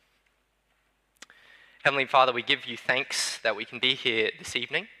Heavenly Father, we give you thanks that we can be here this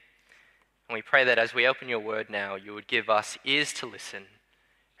evening. And we pray that as we open your word now, you would give us ears to listen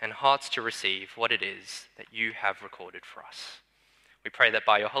and hearts to receive what it is that you have recorded for us. We pray that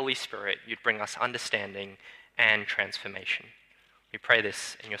by your Holy Spirit, you'd bring us understanding and transformation. We pray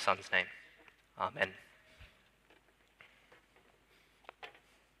this in your Son's name. Amen.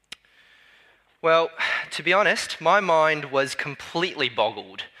 Well, to be honest, my mind was completely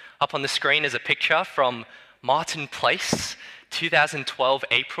boggled. Up on the screen is a picture from Martin Place, 2012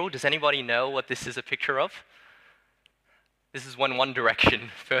 April. Does anybody know what this is a picture of? This is when One Direction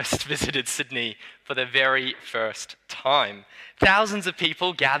first visited Sydney for the very first time. Thousands of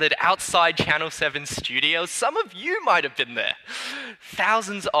people gathered outside Channel 7 studios. Some of you might have been there.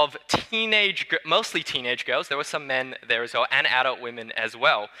 Thousands of mostly teenage girls, there were some men there as well, and adult women as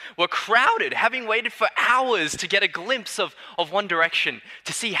well, were crowded, having waited for hours to get a glimpse of One Direction,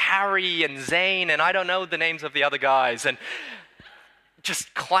 to see Harry and Zayn, and I don't know the names of the other guys, and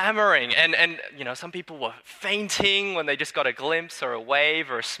just clamoring, and you know, some people were fainting when they just got a glimpse or a wave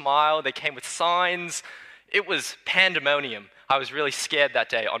or a smile. They came with signs. It was pandemonium. I was really scared that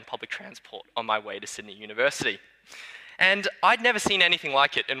day on public transport on my way to Sydney University. And I'd never seen anything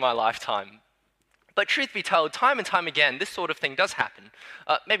like it in my lifetime. But truth be told, time and time again, this sort of thing does happen.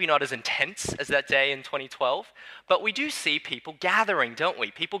 Maybe not as intense as that day in 2012, but we do see people gathering, don't we?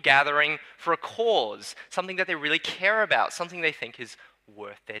 People gathering for a cause, something that they really care about, something they think is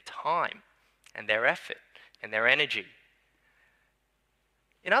worth their time and their effort and their energy.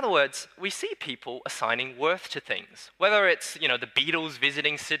 In other words, we see people assigning worth to things. Whether it's, the Beatles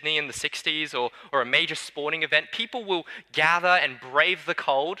visiting Sydney in the 60s or a major sporting event, people will gather and brave the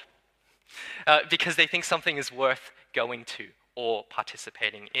cold because they think something is worth going to or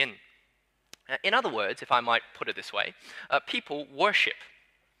participating in. In other words, if I might put it this way, people worship.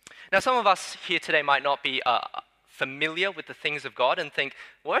 Now, some of us here today might not be familiar with the things of God and think,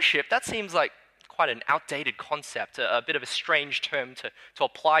 worship, that seems like quite an outdated concept, a bit of a strange term to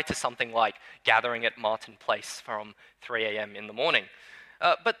apply to something like gathering at Martin Place from 3 a.m. in the morning.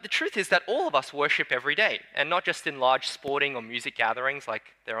 But the truth is that all of us worship every day, and not just in large sporting or music gatherings like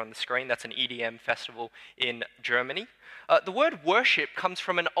they're on the screen. That's an EDM festival in Germany. The word worship comes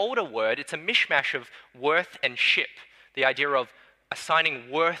from an older word. It's a mishmash of worth and ship, the idea of assigning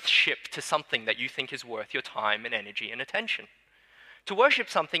worthship to something that you think is worth your time and energy and attention. To worship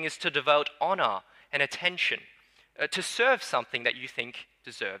something is to devote honor and attention, to serve something that you think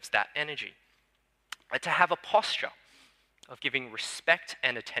deserves that energy, to have a posture of giving respect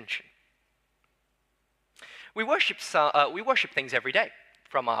and attention. We worship things every day,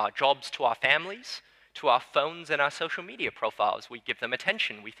 from our jobs to our families, to our phones and our social media profiles. We give them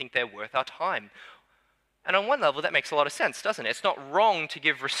attention. We think they're worth our time. And on one level, that makes a lot of sense, doesn't it? It's not wrong to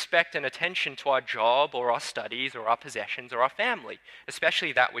give respect and attention to our job or our studies or our possessions or our family,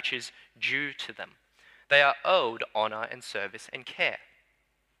 especially that which is due to them. They are owed honor and service and care.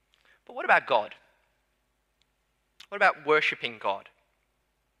 But what about God? What about worshiping God?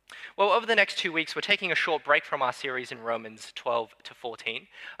 Well, over the next 2 weeks, we're taking a short break from our series in Romans 12 to 14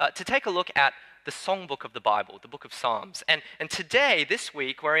 to take a look at the songbook of the Bible, the book of Psalms. And today, this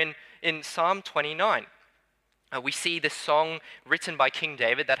week, we're in Psalm 29. We see this song written by King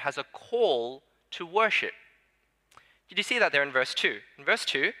David that has a call to worship. Did you see that there in verse 2? In verse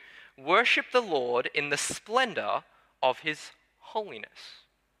 2, worship the Lord in the splendor of his holiness.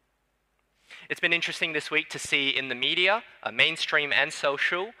 It's been interesting this week to see in the media, mainstream and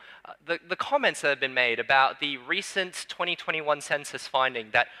social, the comments that have been made about the recent 2021 census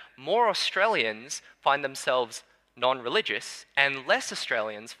finding that more Australians find themselves non-religious and less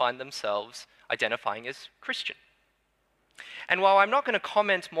Australians find themselves identifying as Christian. And while I'm not going to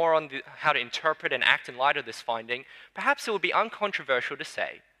comment more on how to interpret and act in light of this finding, perhaps it would be uncontroversial to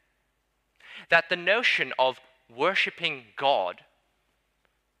say that the notion of worshipping God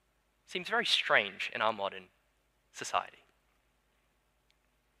seems very strange in our modern society.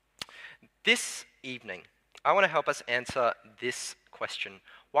 This evening, I want to help us answer this question.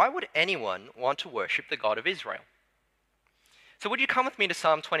 Why would anyone want to worship the God of Israel? So would you come with me to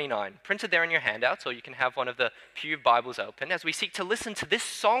Psalm 29, printed there in your handouts, or you can have one of the Pew Bibles open, as we seek to listen to this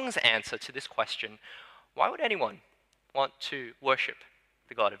song's answer to this question, why would anyone want to worship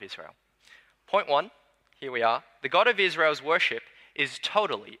the God of Israel? Point 1, here we are. The God of Israel's worship is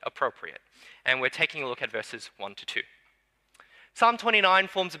totally appropriate. And we're taking a look at verses 1 to 2. Psalm 29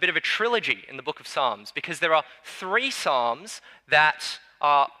 forms a bit of a trilogy in the book of Psalms because there are 3 psalms that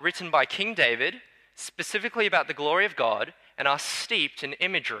are written by King David, specifically about the glory of God, and are steeped in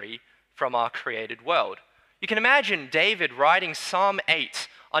imagery from our created world. You can imagine David writing Psalm 8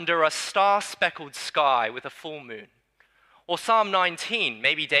 under a star-speckled sky with a full moon. Or Psalm 19,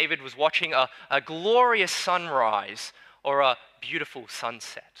 maybe David was watching a glorious sunrise or a beautiful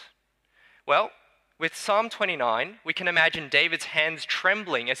sunset. Well, with Psalm 29, we can imagine David's hands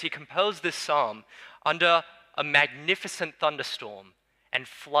trembling as he composed this psalm under a magnificent thunderstorm and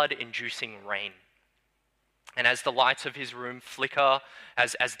flood-inducing rain. And as the lights of his room flicker,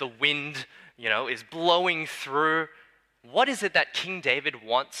 as the wind, is blowing through, what is it that King David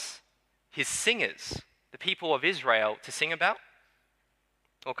wants his singers, the people of Israel, to sing about?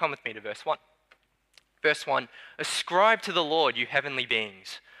 Well, come with me to verse 1. Verse 1, ascribe to the Lord, you heavenly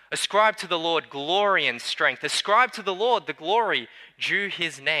beings. Ascribe to the Lord glory and strength. Ascribe to the Lord the glory due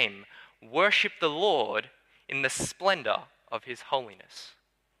his name. Worship the Lord in the splendor of his holiness.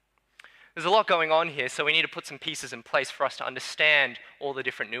 There's a lot going on here, so we need to put some pieces in place for us to understand all the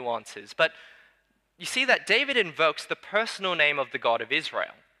different nuances. But you see that David invokes the personal name of the God of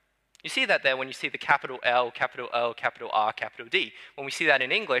Israel. You see that there when you see the capital L, capital O, capital R, capital D. When we see that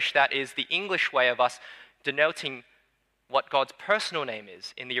in English, that is the English way of us denoting what God's personal name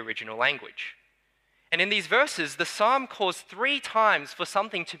is in the original language. And in these verses, the psalm calls 3 times for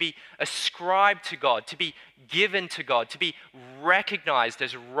something to be ascribed to God, to be given to God, to be recognized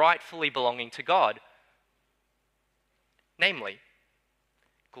as rightfully belonging to God. Namely,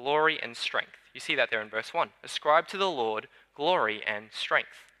 glory and strength. You see that there in verse 1. Ascribe to the Lord glory and strength.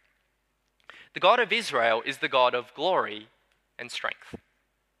 The God of Israel is the God of glory and strength.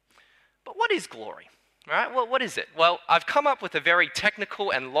 But what is glory? All right, well, what is it? Well, I've come up with a very technical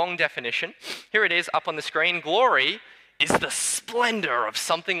and long definition. Here it is up on the screen. Glory is the splendor of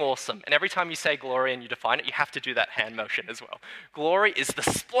something awesome. And every time you say glory and you define it, you have to do that hand motion as well. Glory is the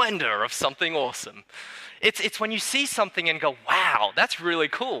splendor of something awesome. It's when you see something and go, wow, that's really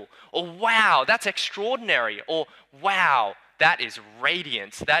cool. Or wow, that's extraordinary. Or wow, that is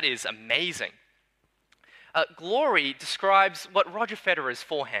radiant. That is amazing. Glory describes what Roger Federer's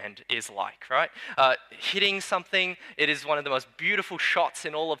forehand is like, right? Hitting something, it is one of the most beautiful shots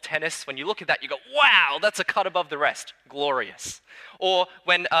in all of tennis. When you look at that, you go, wow, that's a cut above the rest. Glorious. Or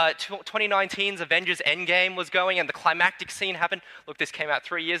when 2019's Avengers Endgame was going and the climactic scene happened. Look, this came out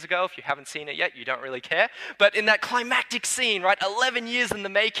 3 years ago. If you haven't seen it yet, you don't really care. But in that climactic scene, right, 11 years in the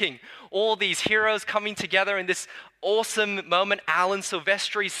making, all these heroes coming together in this awesome moment, Alan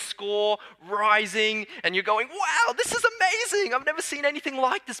Silvestri's score rising, and you're going, wow, this is amazing. I've never seen anything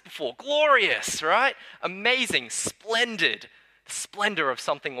like this before. Glorious, right? Amazing, splendid, the splendor of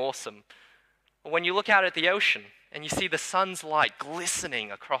something awesome. When you look out at the ocean and you see the sun's light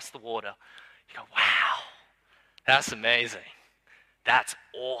glistening across the water, you go, wow, that's amazing. That's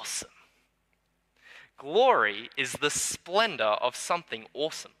awesome. Glory is the splendor of something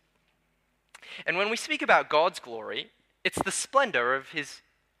awesome. And when we speak about God's glory, it's the splendor of his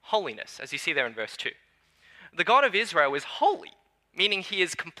holiness, as you see there in verse 2. The God of Israel is holy, meaning he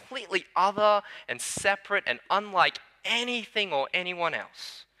is completely other and separate and unlike anything or anyone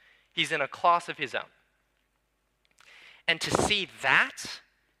else. He's in a class of his own. And to see that,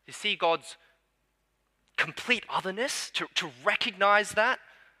 to see God's complete otherness, to recognize that,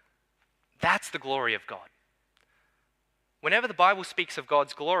 that's the glory of God. Whenever the Bible speaks of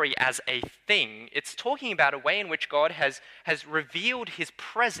God's glory as a thing, it's talking about a way in which God has revealed his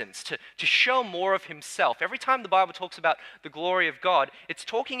presence to show more of himself. Every time the Bible talks about the glory of God, it's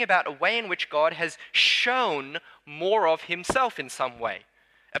talking about a way in which God has shown more of himself in some way,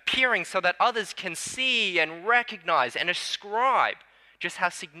 appearing so that others can see and recognize and ascribe just how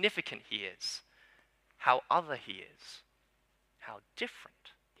significant he is, how other he is, how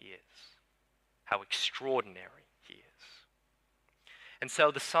different he is, how extraordinary. And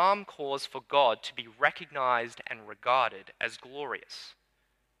so the psalm calls for God to be recognized and regarded as glorious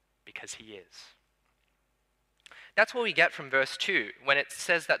because he is. That's what we get from verse 2 when it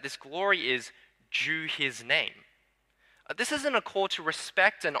says that this glory is due his name. This isn't a call to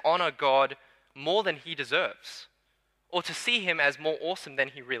respect and honor God more than he deserves or to see him as more awesome than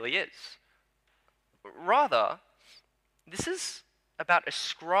he really is. Rather, this is about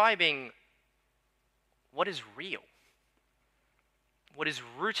ascribing what is real, what is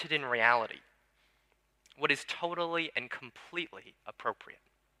rooted in reality, what is totally and completely appropriate.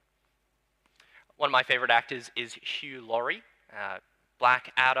 One of my favorite actors is Hugh Laurie,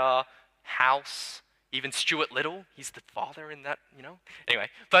 Blackadder, House, even Stuart Little. He's the father in that, Anyway,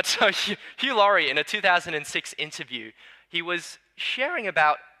 but Hugh Laurie, in a 2006 interview, he was sharing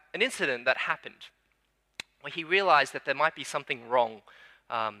about an incident that happened where he realized that there might be something wrong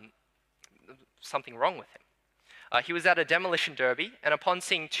with him. He was at a demolition derby, and upon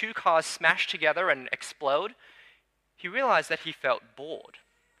seeing 2 cars smash together and explode, he realized that he felt bored.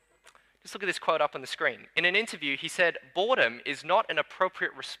 Just look at this quote up on the screen. In an interview, he said, "Boredom is not an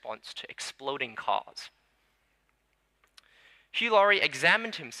appropriate response to exploding cars." Hugh Laurie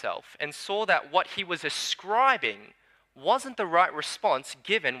examined himself and saw that what he was ascribing wasn't the right response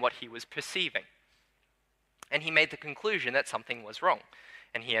given what he was perceiving. And he made the conclusion that something was wrong,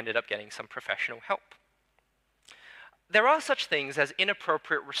 and he ended up getting some professional help. There are such things as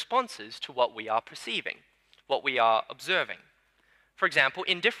inappropriate responses to what we are perceiving, what we are observing. For example,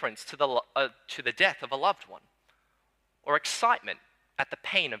 indifference to the death of a loved one, or excitement at the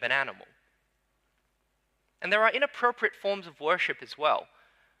pain of an animal. And there are inappropriate forms of worship as well.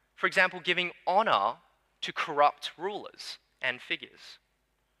 For example, giving honor to corrupt rulers and figures.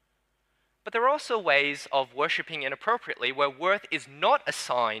 But there are also ways of worshipping inappropriately where worth is not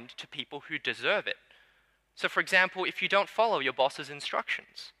assigned to people who deserve it. So for example, if you don't follow your boss's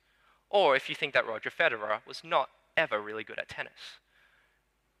instructions, or if you think that Roger Federer was not ever really good at tennis.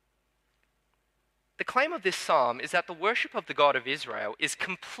 The claim of this psalm is that the worship of the God of Israel is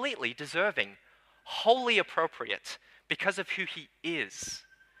completely deserving, wholly appropriate because of who he is.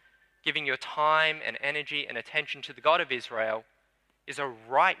 Giving your time and energy and attention to the God of Israel is a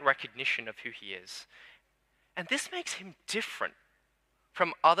right recognition of who he is. And this makes him different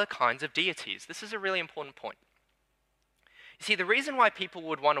from other kinds of deities. This is a really important point. You see, the reason why people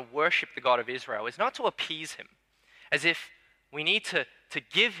would want to worship the God of Israel is not to appease him, as if we need to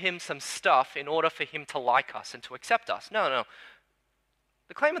give him some stuff in order for him to like us and to accept us. No.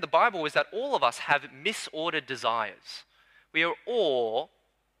 The claim of the Bible is that all of us have misordered desires. We are all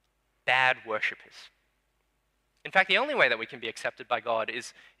bad worshippers. In fact, the only way that we can be accepted by God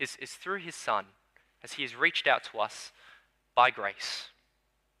is through his Son, as he has reached out to us by grace.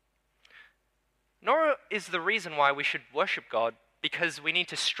 Nor is the reason why we should worship God because we need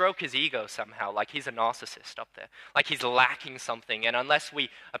to stroke his ego somehow, like he's a narcissist up there, like he's lacking something, and unless we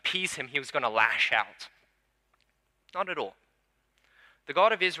appease him, he was going to lash out. Not at all. The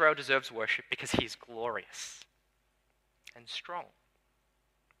God of Israel deserves worship because he is glorious and strong.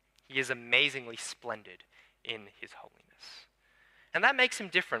 He is amazingly splendid in his holiness. And that makes him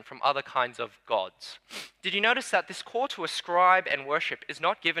different from other kinds of gods. Did you notice that this call to ascribe and worship is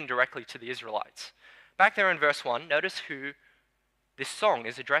not given directly to the Israelites? Back there in verse 1, notice who this song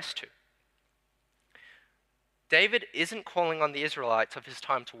is addressed to. David isn't calling on the Israelites of his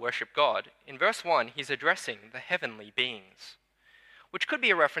time to worship God. In verse 1, he's addressing the heavenly beings, which could be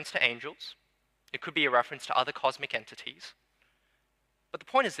a reference to angels. It could be a reference to other cosmic entities. But the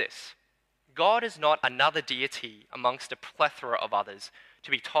point is this: God is not another deity amongst a plethora of others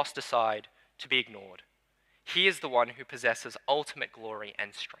to be tossed aside, to be ignored. He is the one who possesses ultimate glory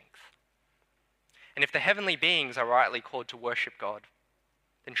and strength. And if the heavenly beings are rightly called to worship God,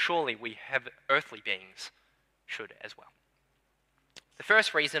 then surely we have earthly beings should as well. The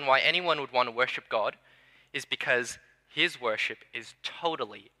first reason why anyone would want to worship God is because his worship is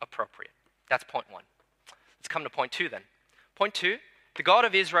totally appropriate. That's point one. Let's come to point two then. Point two, the God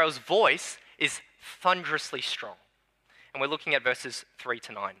of Israel's voice is thunderously strong. And we're looking at verses 3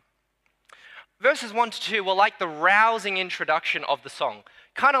 to 9. Verses 1 to 2 were like the rousing introduction of the song,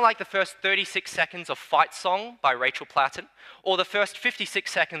 kind of like the first 36 seconds of Fight Song by Rachel Platten, or the first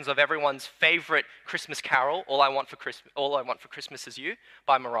 56 seconds of everyone's favorite Christmas carol, All I Want for Christmas Is You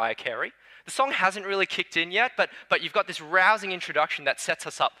by Mariah Carey. The song hasn't really kicked in yet, but you've got this rousing introduction that sets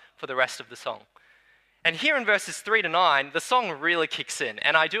us up for the rest of the song. And here in verses 3 to 9, the song really kicks in.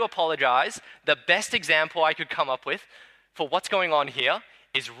 And I do apologize, the best example I could come up with for what's going on here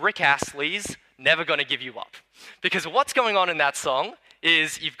is Rick Astley's Never Gonna Give You Up. Because what's going on in that song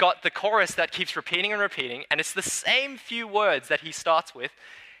is you've got the chorus that keeps repeating and repeating, and it's the same few words that he starts with,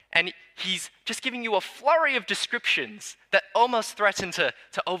 and he's just giving you a flurry of descriptions that almost threaten to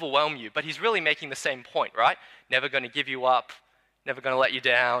overwhelm you, but he's really making the same point, right? Never gonna give you up, never gonna let you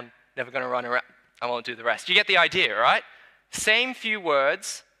down, never gonna run around. I won't do the rest. You get the idea, right? Same few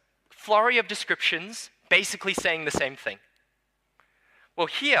words, flurry of descriptions, basically saying the same thing. Well,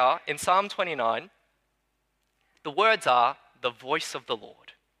 here in Psalm 29, the words are the voice of the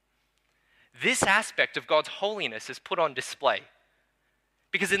Lord. This aspect of God's holiness is put on display.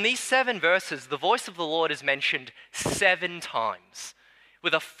 Because in these 7 verses, the voice of the Lord is mentioned 7 times,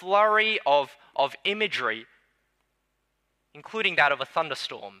 with a flurry of imagery, including that of a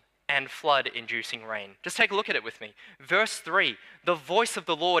thunderstorm and flood-inducing rain. Just take a look at it with me. Verse 3, the voice of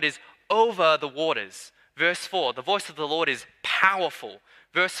the Lord is over the waters. Verse 4, the voice of the Lord is powerful.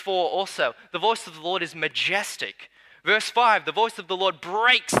 Verse 4 also, the voice of the Lord is majestic. Verse 5, the voice of the Lord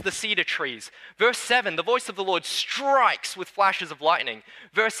breaks the cedar trees. Verse 7, the voice of the Lord strikes with flashes of lightning.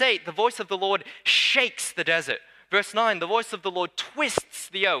 Verse 8, the voice of the Lord shakes the desert. Verse 9, the voice of the Lord twists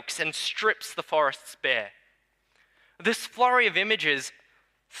the oaks and strips the forests bare. This flurry of images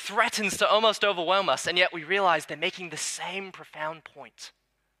threatens to almost overwhelm us, and yet we realize they're making the same profound point.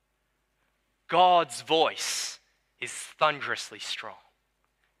 God's voice is thunderously strong,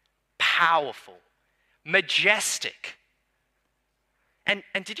 powerful, majestic. And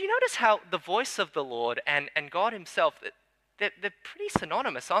did you notice how the voice of the Lord and God himself, they're pretty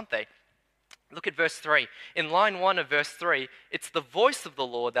synonymous, aren't they? Look at verse 3. In line 1 of verse 3, it's the voice of the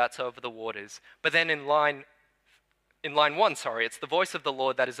Lord that's over the waters. But then in line 1, it's the voice of the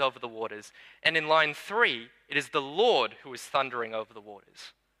Lord that is over the waters. And in line 3, it is the Lord who is thundering over the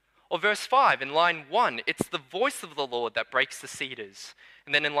waters. Or verse 5, in line 1, it's the voice of the Lord that breaks the cedars.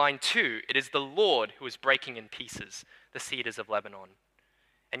 And then in line 2, it is the Lord who is breaking in pieces the cedars of Lebanon.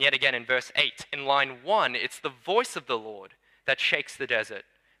 And yet again in verse 8, in line 1, it's the voice of the Lord that shakes the desert.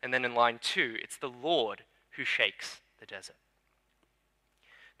 And then in line 2, it's the Lord who shakes the desert.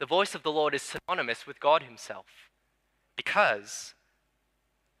 The voice of the Lord is synonymous with God himself because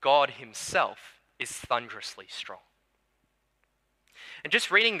God himself is thunderously strong. And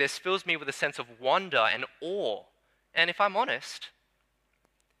just reading this fills me with a sense of wonder and awe, and if I'm honest,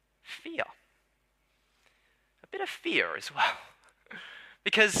 fear. A bit of fear as well.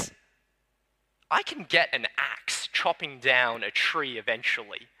 Because I can get an axe chopping down a tree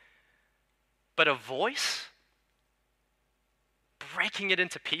eventually, but a voice breaking it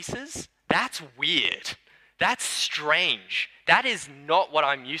into pieces, that's weird. That's strange. That is not what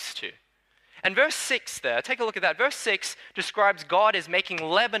I'm used to. And verse 6 there, take a look at that. Verse 6 describes God as making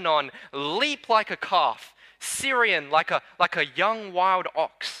Lebanon leap like a calf, Syrian like a young wild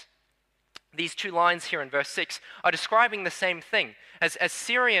ox. These two lines here in verse 6 are describing the same thing, as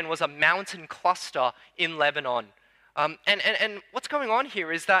Syrian was a mountain cluster in Lebanon. And what's going on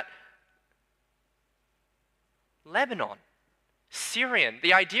here is that Lebanon, Syrian,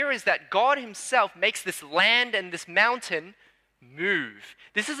 the idea is that God himself makes this land and this mountain move.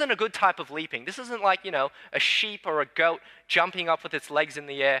 This isn't a good type of leaping. This isn't like, a sheep or a goat jumping up with its legs in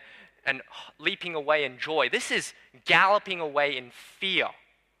the air and leaping away in joy. This is galloping away in fear,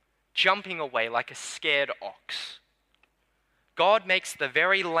 jumping away like a scared ox. God makes the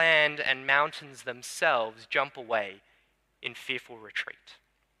very land and mountains themselves jump away in fearful retreat.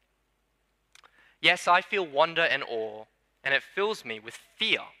 Yes, I feel wonder and awe, and it fills me with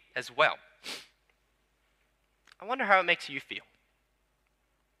fear as well. I wonder how it makes you feel.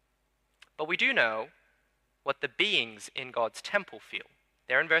 But we do know what the beings in God's temple feel.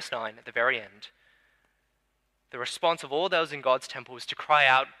 There in verse 9, at the very end, the response of all those in God's temple is to cry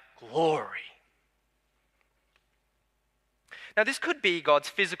out, "Glory." Now, this could be God's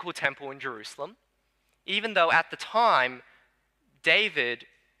physical temple in Jerusalem, even though at the time of David,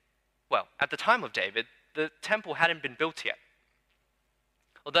 the temple hadn't been built yet.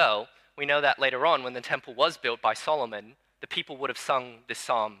 Although, we know that later on, when the temple was built by Solomon, the people would have sung this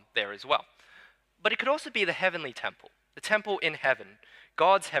psalm there as well. But it could also be the heavenly temple, the temple in heaven,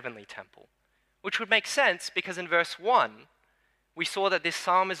 God's heavenly temple, which would make sense because in verse 1, we saw that this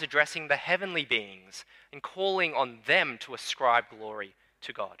psalm is addressing the heavenly beings and calling on them to ascribe glory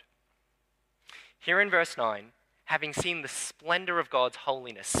to God. Here in verse 9, having seen the splendor of God's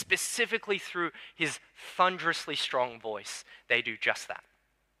holiness, specifically through his thunderously strong voice, they do just that.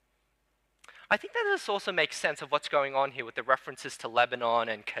 I think that this also makes sense of what's going on here with the references to Lebanon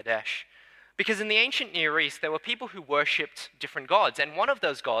and Kadesh. Because in the ancient Near East, there were people who worshipped different gods, and one of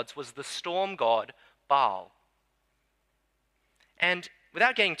those gods was the storm god Baal. And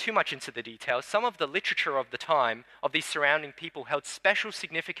without getting too much into the details, some of the literature of the time of these surrounding people held special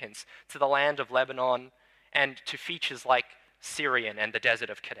significance to the land of Lebanon and to features like Syrian and the desert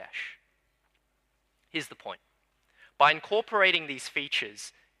of Kadesh. Here's the point. By incorporating these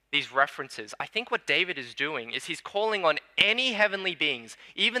features, these references, I think what David is doing is he's calling on any heavenly beings,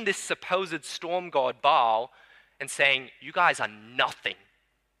 even this supposed storm god Baal, and saying, you guys are nothing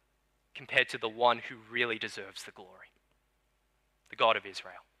compared to the one who really deserves the glory. The God of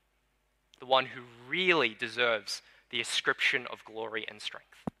Israel. The one who really deserves the ascription of glory and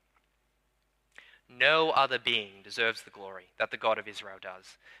strength. No other being deserves the glory that the God of Israel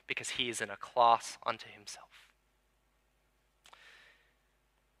does, because he is in a class unto himself.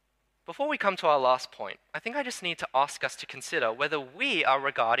 Before we come to our last point, I think I just need to ask us to consider whether we are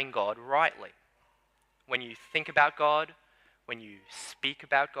regarding God rightly. When you think about God, when you speak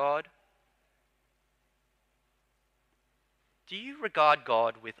about God, do you regard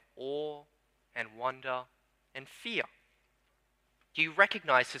God with awe and wonder and fear? Do you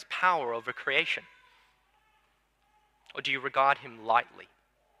recognize his power over creation? Or do you regard him lightly?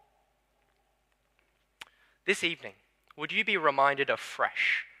 This evening, would you be reminded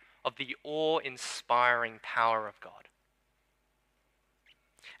afresh of the awe-inspiring power of God?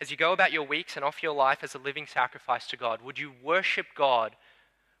 As you go about your weeks and offer your life as a living sacrifice to God, would you worship God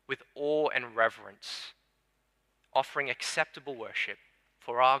with awe and reverence, offering acceptable worship,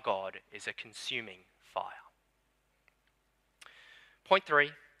 for our God is a consuming fire. Point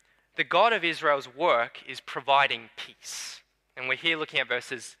 3, the God of Israel's work is providing peace. And we're here looking at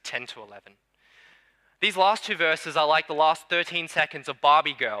verses 10 to 11. These last two verses are like the last 13 seconds of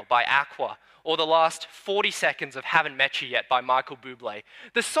Barbie Girl by Aqua, or the last 40 seconds of Haven't Met You Yet by Michael Bublé.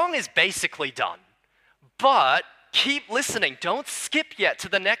 The song is basically done, but keep listening. Don't skip yet to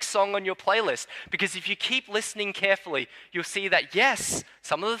the next song on your playlist, because if you keep listening carefully, you'll see that yes,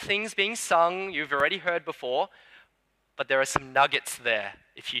 some of the things being sung you've already heard before, but there are some nuggets there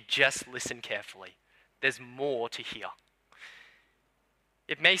if you just listen carefully. There's more to hear.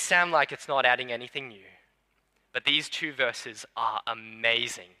 It may sound like it's not adding anything new, but these two verses are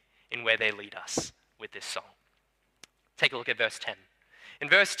amazing in where they lead us with this song. Take a look at verse 10. In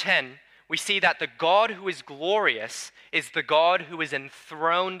verse 10, we see that the God who is glorious is the God who is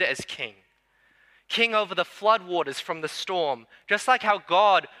enthroned as king. King over the floodwaters from the storm, just like how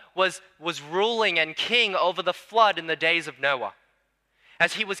God was ruling and king over the flood in the days of Noah.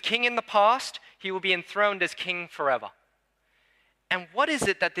 As he was king in the past, he will be enthroned as king forever. And what is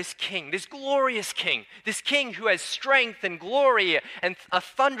it that this king, this glorious king, this king who has strength and glory and a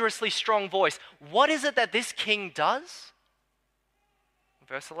thunderously strong voice, what is it that this king does?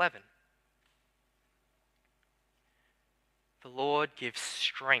 Verse 11. The Lord gives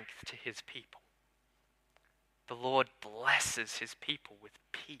strength to his people. The Lord blesses his people with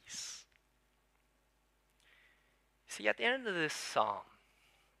peace. See, at the end of this psalm,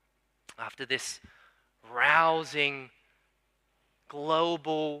 after this rousing,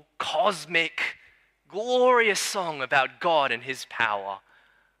 global, cosmic, glorious song about God and his power,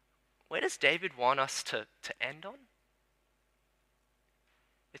 where does David want us to end on?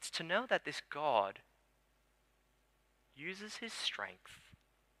 It's to know that this God uses his strength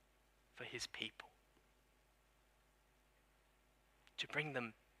for his people, to bring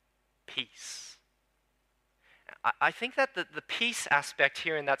them peace. I think that the peace aspect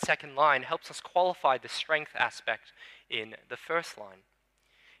here in that second line helps us qualify the strength aspect in the first line.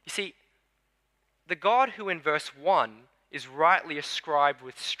 You see, the God who in verse 1 is rightly ascribed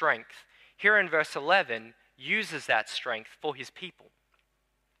with strength, here in verse 11 uses that strength for his people.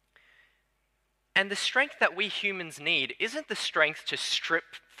 And the strength that we humans need isn't the strength to strip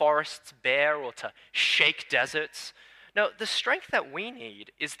forests bare or to shake deserts. No, the strength that we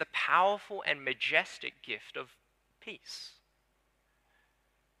need is the powerful and majestic gift of peace.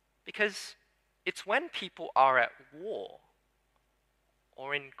 Because it's when people are at war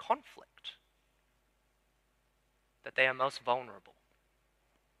or in conflict that they are most vulnerable.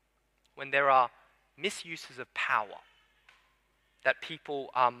 When there are misuses of power, that people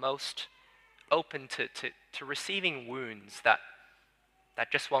are most open to receiving wounds that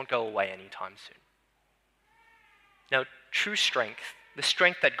just won't go away anytime soon. Now, true strength, the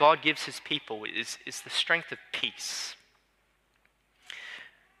strength that God gives his people, is the strength of peace.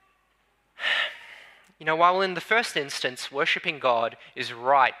 You know, while in the first instance, worshiping God is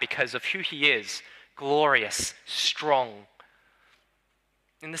right because of who he is, glorious, strong.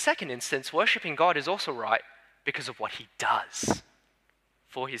 In the second instance, worshiping God is also right because of what he does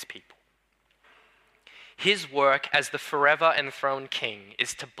for his people. His work as the forever enthroned king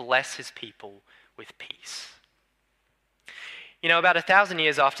is to bless his people with peace. You know, about 1,000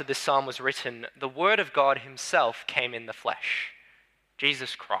 years after this psalm was written, the Word of God himself came in the flesh,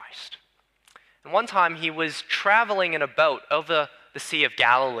 Jesus Christ. And one time he was traveling in a boat over the Sea of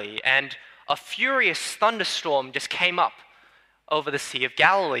Galilee, and a furious thunderstorm just came up over the Sea of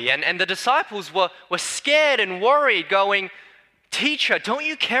Galilee. And the disciples were scared and worried, going, "Teacher, don't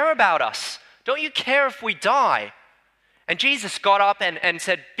you care about us? Don't you care if we die?" And Jesus got up and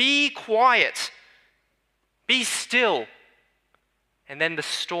said, "Be quiet, be still." And then the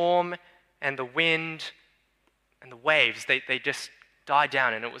storm and the wind and the waves, they just died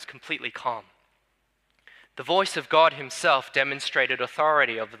down, and it was completely calm. The voice of God himself demonstrated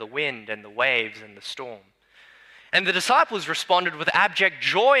authority over the wind and the waves and the storm. And the disciples responded with abject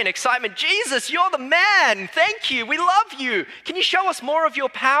joy and excitement. "Jesus, you're the man! Thank you! We love you! Can you show us more of your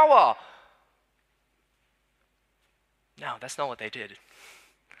power?" No, that's not what they did.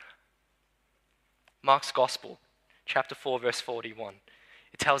 Mark's Gospel, chapter 4, verse 41.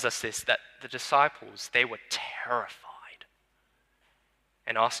 It tells us this, that the disciples, they were terrified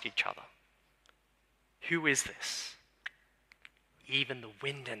and asked each other, "Who is this? Even the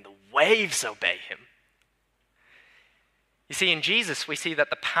wind and the waves obey him." You see, in Jesus, we see that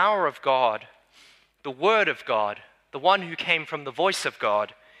the power of God, the Word of God, the one who came from the voice of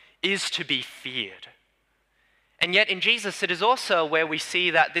God, is to be feared. And yet in Jesus, it is also where we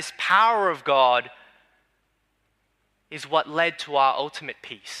see that this power of God is what led to our ultimate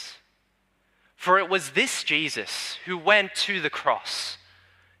peace. For it was this Jesus who went to the cross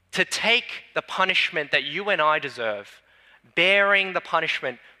to take the punishment that you and I deserve, bearing the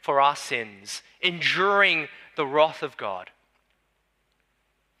punishment for our sins, enduring the wrath of God.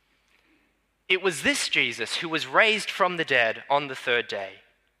 It was this Jesus who was raised from the dead on the third day.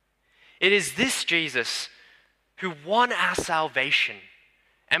 It is this Jesus who won our salvation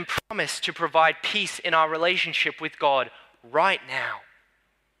and promised to provide peace in our relationship with God right now.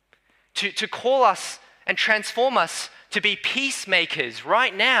 To call us and transform us to be peacemakers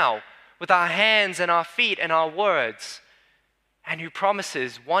right now with our hands and our feet and our words, and who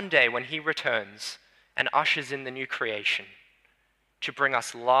promises one day when he returns and ushers in the new creation to bring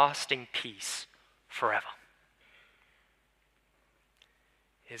us lasting peace forever.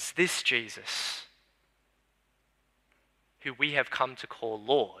 Is this Jesus who we have come to call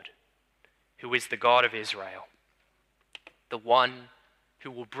Lord, who is the God of Israel, the one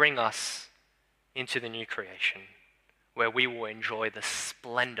who will bring us into the new creation, where we will enjoy the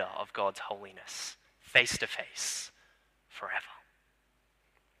splendor of God's holiness, face to face, forever.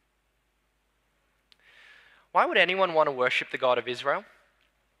 Why would anyone want to worship the God of Israel?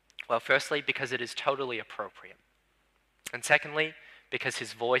 Well, firstly, because it is totally appropriate. And secondly, because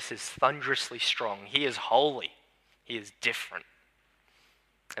his voice is thunderously strong. He is holy. He is different.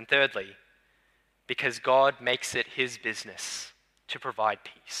 And thirdly, because God makes it his business to provide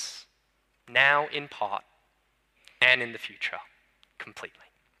peace, now in part and in the future, completely.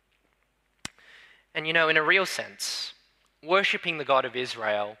 And you know, in a real sense, worshipping the God of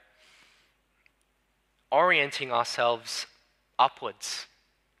Israel, orienting ourselves upwards,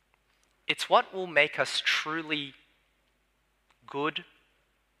 it's what will make us truly good,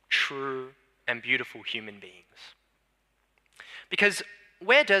 true, and beautiful human beings. Because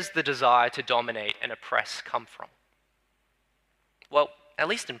where does the desire to dominate and oppress come from? Well, at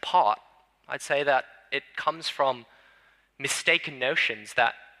least in part, I'd say that it comes from mistaken notions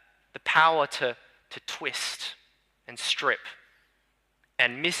that the power to twist and strip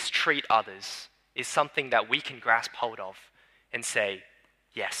and mistreat others is something that we can grasp hold of and say,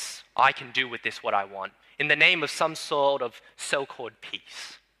 yes, I can do with this what I want, in the name of some sort of so-called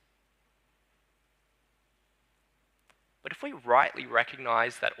peace. But if we rightly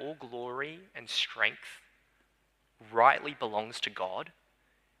recognize that all glory and strength rightly belongs to God,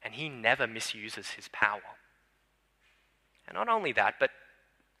 and he never misuses his power, and not only that, but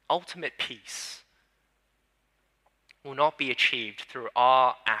ultimate peace will not be achieved through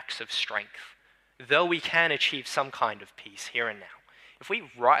our acts of strength, though we can achieve some kind of peace here and now. If we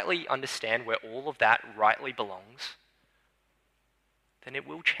rightly understand where all of that rightly belongs, then it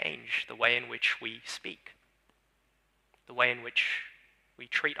will change the way in which we speak, the way in which we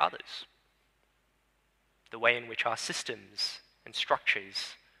treat others, the way in which our systems and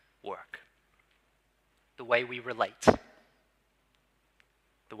structures work, the way we relate,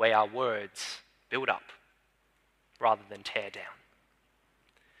 the way our words build up rather than tear down.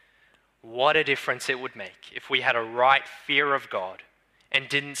 What a difference it would make if we had a right fear of God and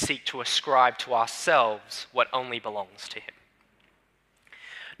didn't seek to ascribe to ourselves what only belongs to him.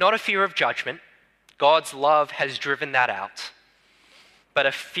 Not a fear of judgment, God's love has driven that out, but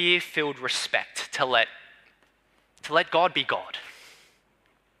a fear-filled respect to let God be God.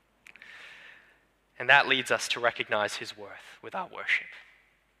 And that leads us to recognize his worth with our worship.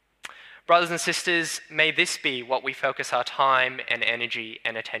 Brothers and sisters, may this be what we focus our time and energy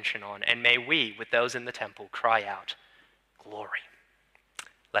and attention on, and may we, with those in the temple, cry out, glory.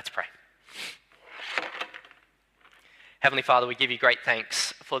 Let's pray. Heavenly Father, we give you great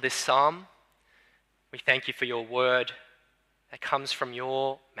thanks for this psalm. We thank you for your word that comes from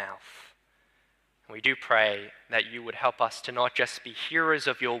your mouth. And we do pray that you would help us to not just be hearers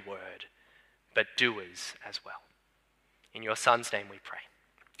of your word, but doers as well. In your Son's name we pray.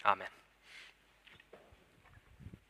 Amen.